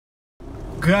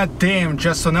God damn,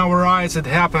 just on our eyes it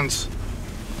happens.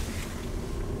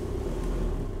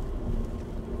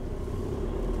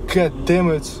 God damn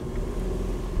it.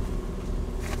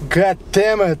 God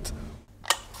damn it.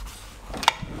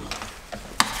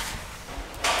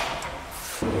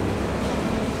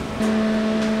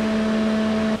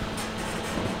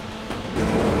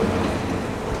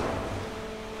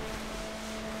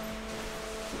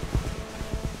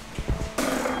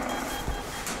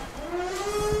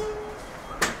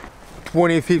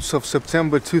 of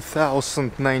September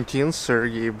 2019,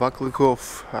 Sergey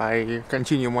Baklikov. I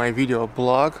continue my video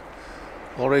blog.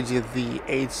 Already the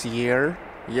 8th year.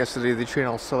 Yesterday the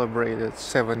channel celebrated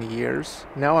 7 years.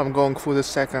 Now I'm going for the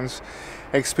second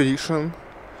expedition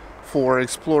for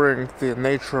exploring the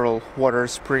natural water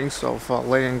springs of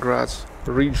Leningrad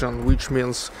region, which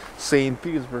means St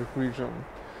Petersburg region.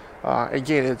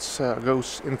 Again, it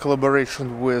goes in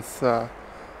collaboration with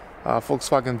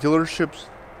Volkswagen dealerships.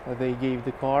 They gave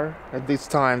the car. At this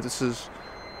time, this is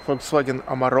Volkswagen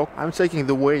Amarok. I'm taking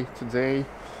the way today.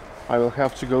 I will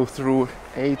have to go through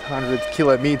 800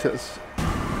 kilometers.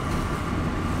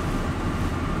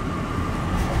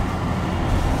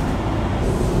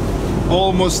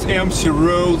 Almost empty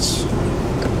roads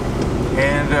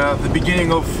and the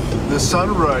beginning of the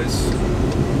sunrise.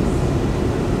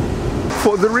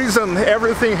 For the reason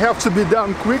everything has to be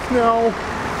done quick now,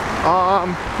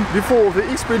 before the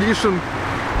expedition,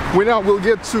 we now will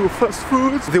get to fast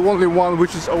food, the only one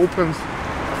which is open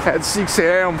at 6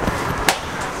 AM.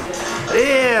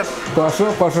 Yeah.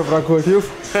 Pasha Prokofiev,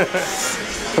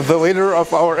 the leader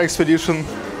of our expedition.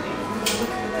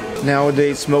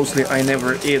 Nowadays, mostly I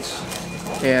never eat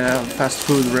in fast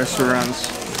food restaurants,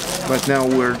 but now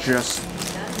we're just,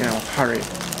 hurry.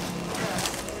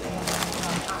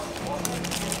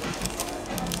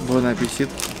 Bon appetit.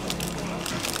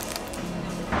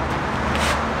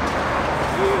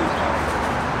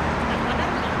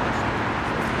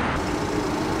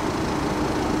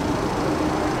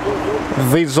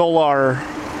 These all are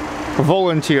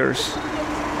volunteers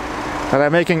that are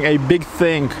making a big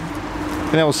thing.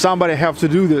 Somebody have to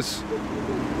do this.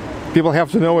 People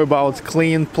have to know about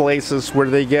clean places where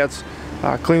they get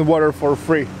clean water for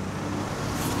free.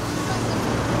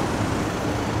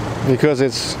 Because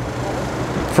it's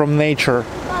from nature.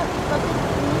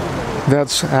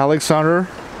 That's Alexander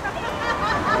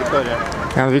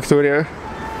and Victoria.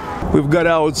 We've got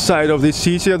outside of the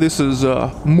city. This is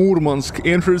Murmansk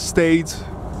interstate,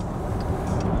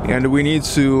 and we need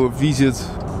to visit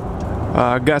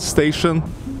a gas station.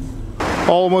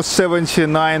 Almost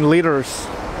 79 liters,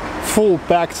 full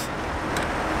packed.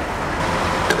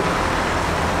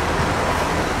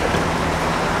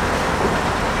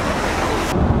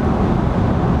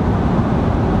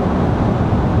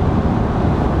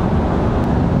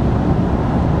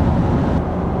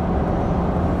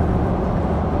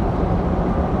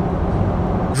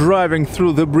 Driving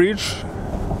through the bridge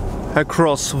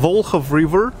across Volkhov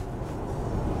River.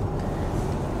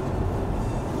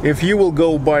 If you will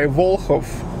go by Volkhov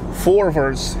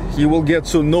forwards, you will get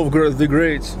to Novgorod the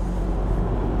Great.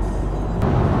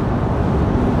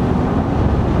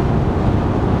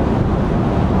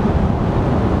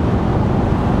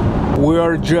 We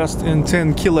are just in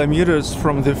 10 kilometers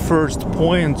from the first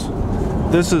point.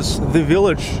 This is the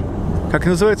village. Как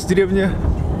называется деревня?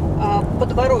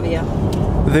 Подборовье.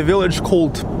 The village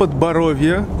called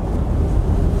Podborovye.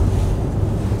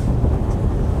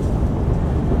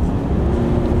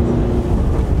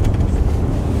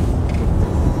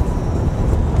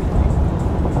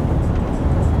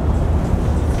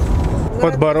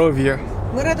 Подборовье.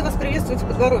 Мы рады вас приветствовать в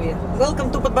Подборовье.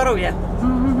 Welcome to Подборовье.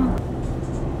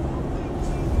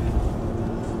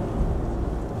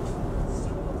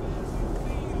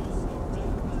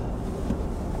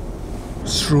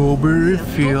 Strawberry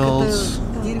fields.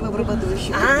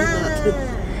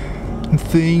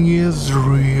 Thing is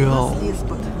real.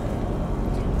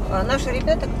 Наши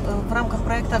ребята в рамках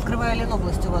проекта «Открывая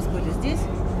Ленобласть» у вас были здесь.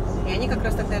 И они как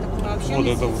раз тогда, я так понимаю,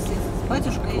 общались с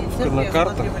батюшкой и церковью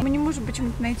осматривали. Мы не можем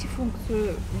почему-то найти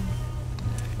функцию.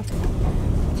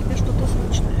 Тебе что-то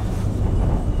срочное.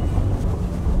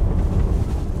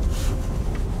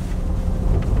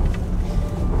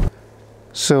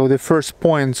 So the first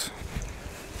point,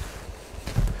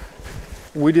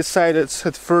 we decided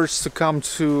at first to come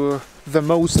to the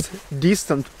most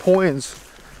distant point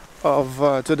of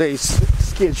today's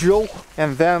schedule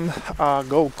and then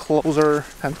go closer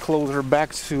and closer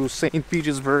back to St.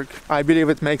 Petersburg. I believe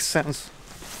it makes sense.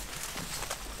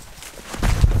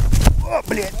 Oh,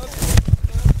 блядь.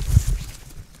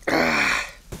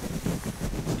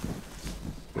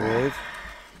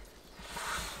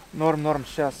 Норм,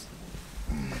 сейчас.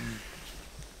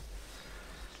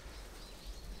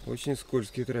 Очень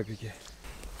скользкие тропики.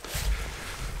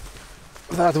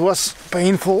 That was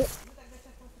painful.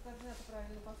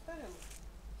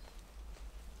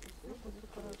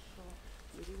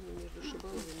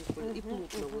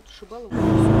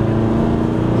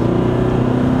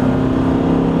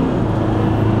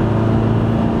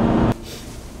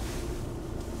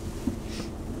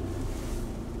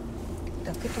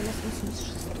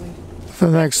 The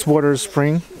next water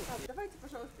spring.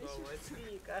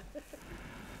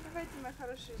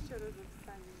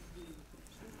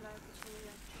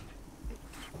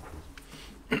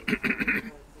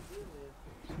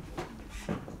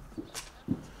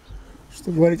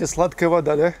 Что говорите, сладкая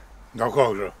вода, да? Да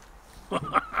как же.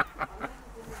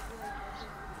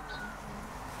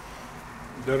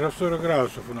 Даже в 40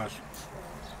 градусов у нас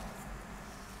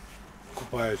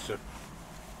купаются.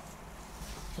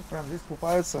 Что, прям здесь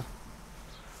купаются?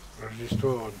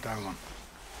 Рождество вон там.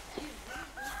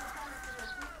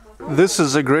 This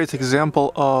is a great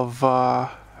example of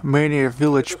many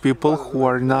village people who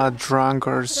are not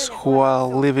drunkards, who are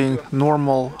living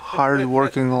normal,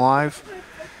 hard-working life.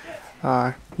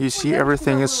 You see,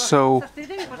 everything is so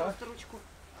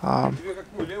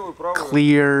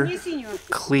clear,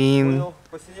 clean.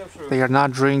 They are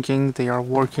not drinking, they are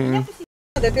working.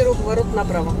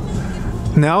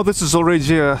 Now this is already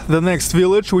the next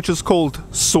village, which is called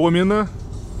Somino.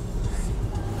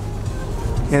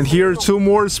 And here are two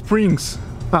more springs.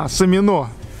 Somino.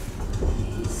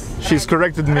 She's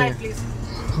corrected me.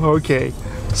 Okay.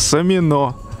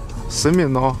 Somino.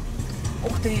 Somino.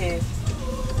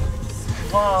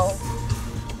 Wow.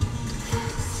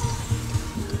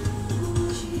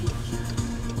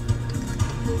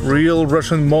 Real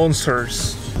Russian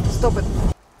monsters. Stop it.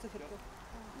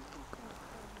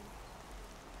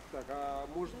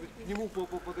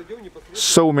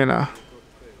 Somino.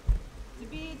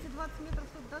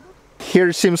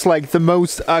 Here seems like the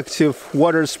most active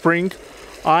water spring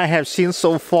I have seen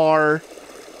so far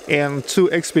in 2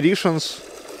 expeditions.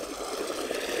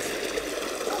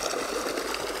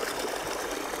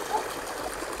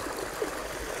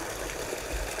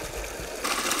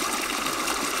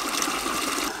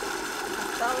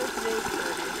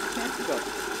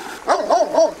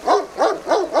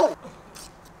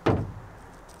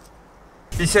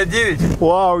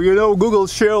 Wow, you know, Google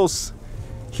shows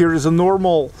here is a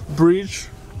normal bridge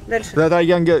that I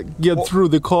can get through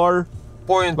the car,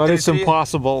 but it's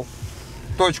impossible.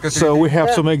 So we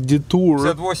have to make detour.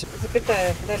 The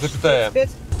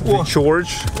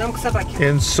church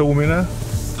in Somino.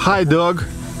 Hi, dog.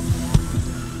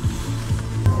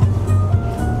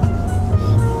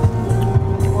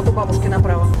 Вот у бабушки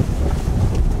направо.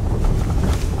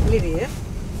 Левее.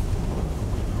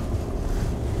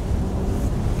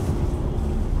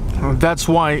 That's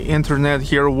why internet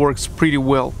here works pretty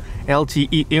well.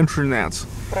 LTE internet.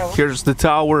 Право. Here's the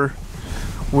tower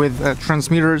with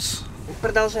transmitters.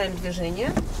 Продолжаем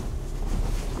движение.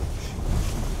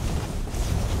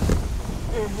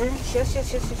 Сейчас.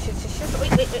 Ой.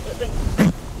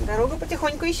 Дорога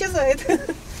потихоньку исчезает.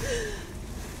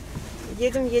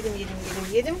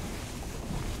 Едем.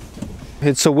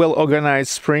 It's a well-organized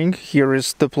spring. Here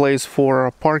is the place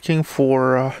for parking,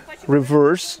 for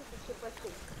reverse.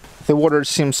 The water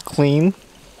seems clean.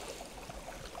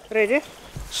 Ready?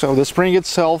 So the spring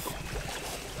itself.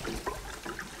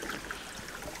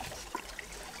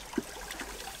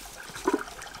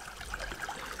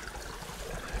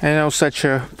 I know such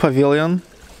a pavilion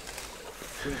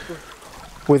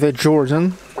with a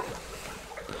Jordan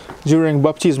during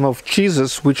baptism of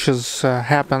Jesus, which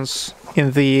happens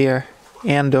in the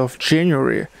end of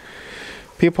January.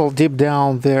 People dip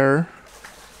down there.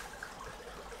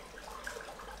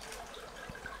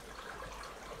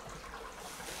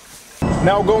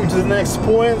 Now going to the next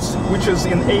point, which is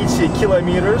in 80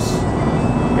 kilometers,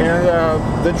 and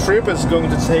the trip is going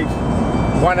to take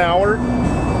 1 hour,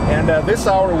 and this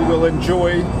hour we will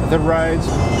enjoy the ride.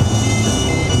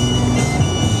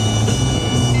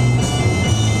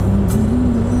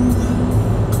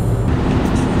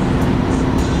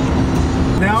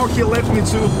 Now he left me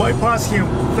to bypass him.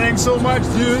 Thanks so much,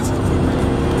 dude.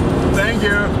 Thank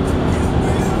you.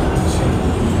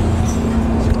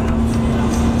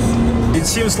 It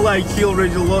seems like he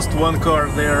already lost one car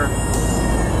there.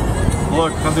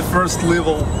 Look, on the first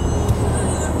level.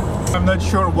 I'm not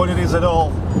sure what it is at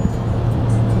all.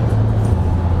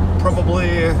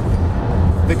 Probably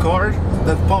the car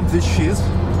that pumped this shit.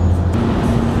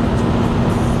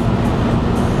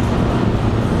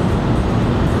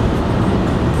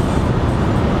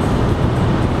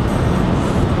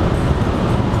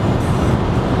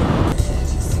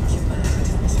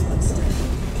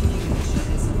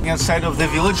 inside of the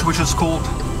village, which is called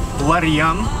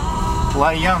Larian.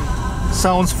 Larian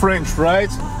sounds French, right?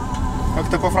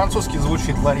 Как-то по-французски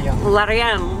звучит Larian.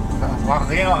 Ларьян.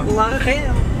 Larian.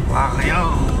 Ларьян.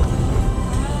 Larian.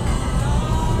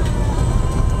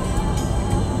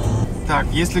 Так,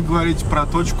 если говорить про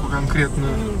точку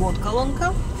конкретную, Вот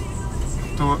колонка.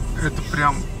 то это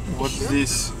прям вот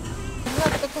здесь.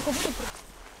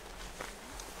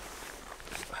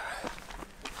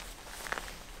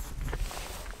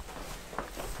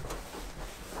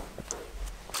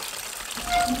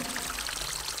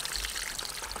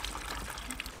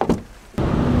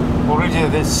 Already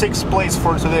the 6th place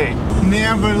for today.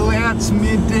 Never lets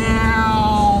me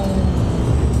down.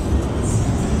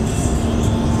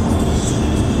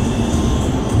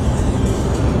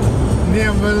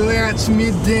 Never lets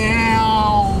me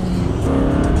down.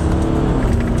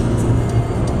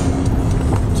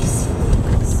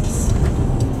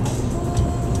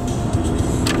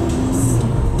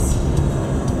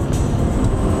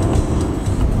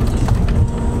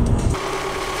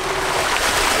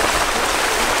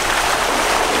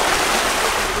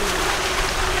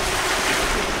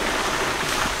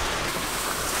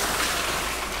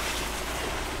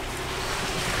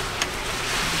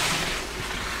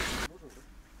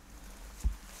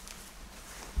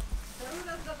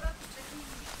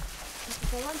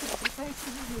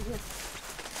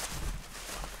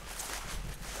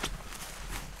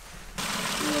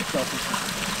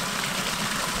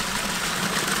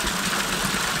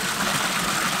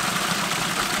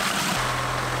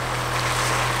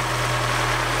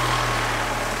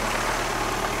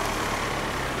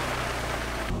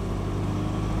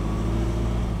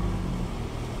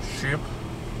 Sheep,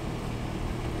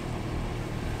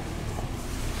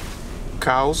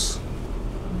 cows,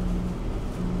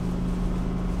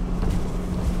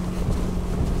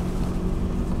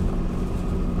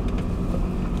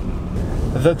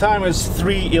 the time is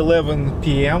 3:11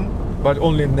 p.m. but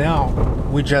only now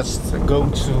we just go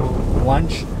to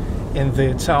lunch in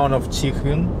the town of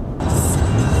Tikhvin.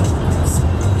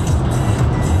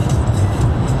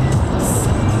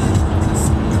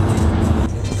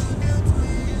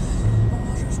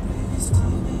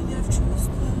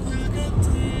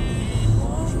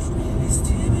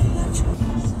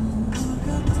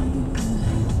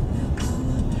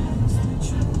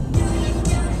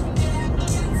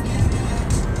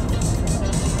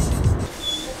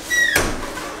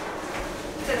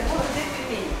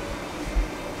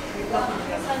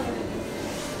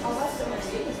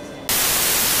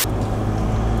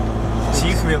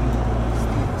 Tikhvin.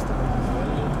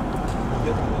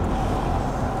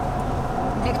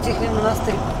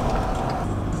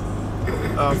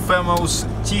 Famous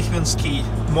Tikhvinsky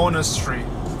monastery.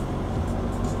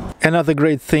 Another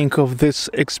great thing of this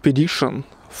expedition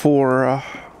for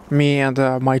me and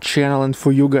my channel and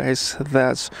for you guys,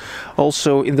 that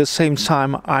also in the same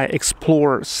time I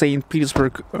explore St.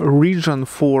 Petersburg region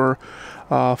for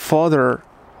further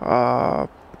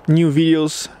new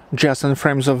videos just in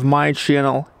frames of my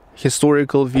channel,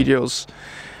 historical videos,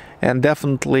 and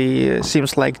definitely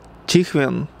seems like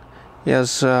Tikhvin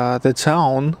is the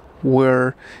town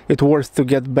where it's worth to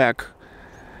get back.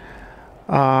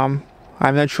 I'm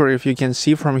not sure if you can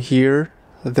see from here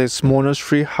this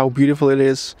monastery, how beautiful it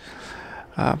is.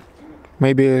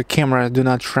 Maybe a camera do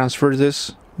not transfer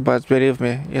this, but believe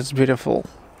me, it's beautiful.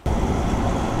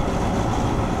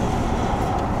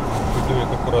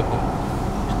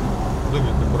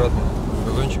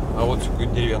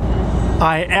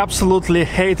 I absolutely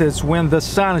hate it when the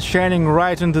sun is shining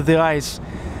right into the eyes.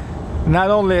 Not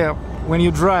only when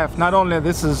you drive, not only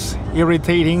this is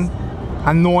irritating,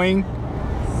 annoying,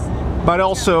 but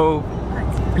also,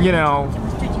 you know,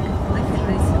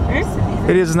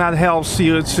 it is not helps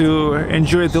you to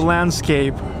enjoy the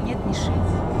landscape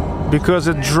because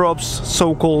it drops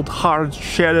so-called hard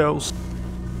shadows.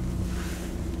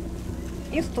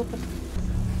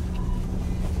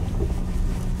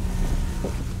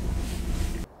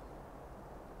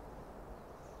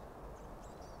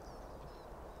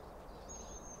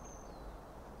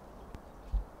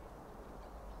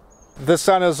 The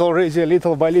sun is already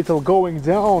little by little going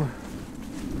down.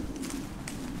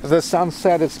 The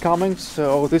sunset is coming,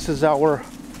 so this is our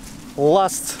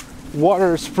last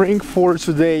water spring for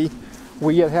today.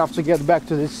 We yet have to get back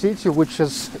to the city, which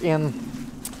is in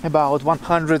about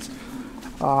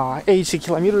 180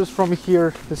 kilometers from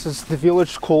here. This is the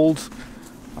village called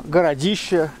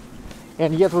Городище,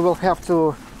 and yet we will have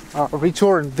to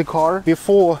return the car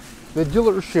before the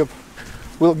dealership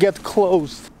will get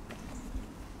closed.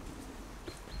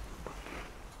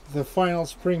 The final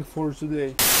spring for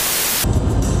today.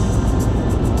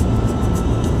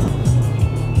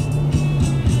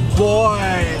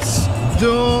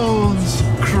 Don't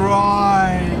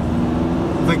cry.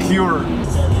 The Cure.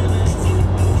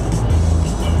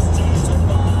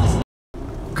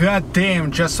 God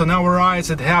damn, just on our eyes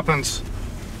it happens.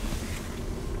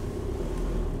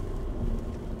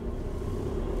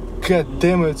 God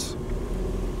damn it.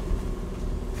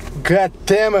 God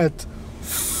damn it.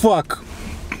 Fuck.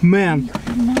 Man.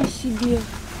 На себе.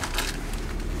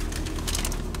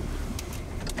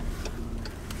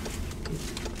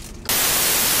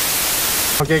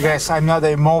 Okay guys, I'm not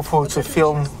a mofo to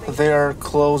film their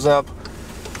close-up,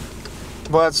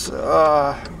 but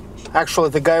actually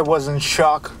the guy was in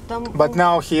shock, but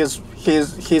now he's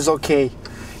okay,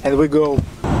 and we go.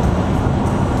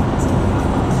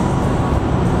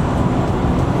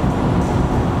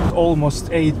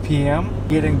 Almost 8 p.m.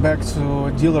 getting back to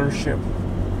a dealership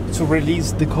to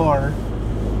release the car.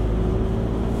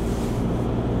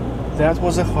 That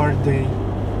was a hard day,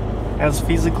 as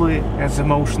physically as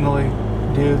emotionally,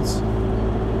 dudes.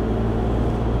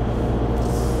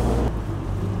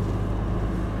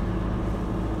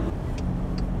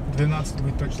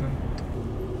 быть точно.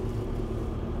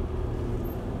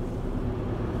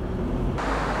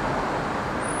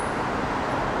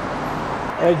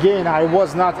 Again, I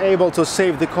was not able to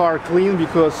save the car clean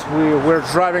because we were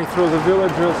driving through the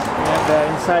villages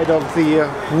and inside of the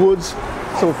woods.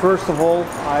 So first of all,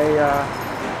 I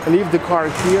leave the car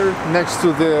here next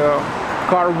to the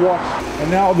car wash.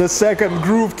 And now the second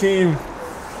group came.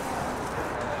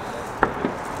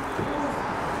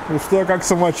 Ну что, как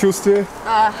самочувствие?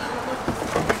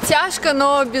 Тяжко,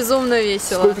 но безумно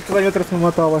весело. Сколько километров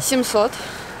намотала? 700.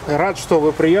 Рад, что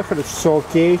вы приехали, что все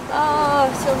окей.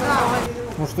 Все нормально.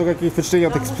 Ну что, какие впечатления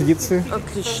от экспедиции?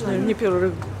 Отлично, не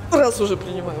первый раз уже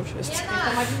принимаю участие.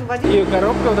 И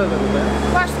коробка вот эта,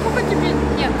 да? Паш, сколько тебе?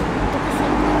 Нет.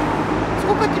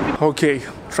 Сколько тебе? Okay,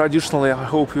 traditionally I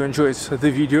hope you enjoyed the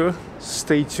video.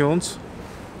 Stay tuned,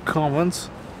 comment,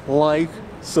 like,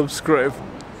 subscribe.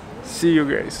 See you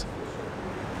guys.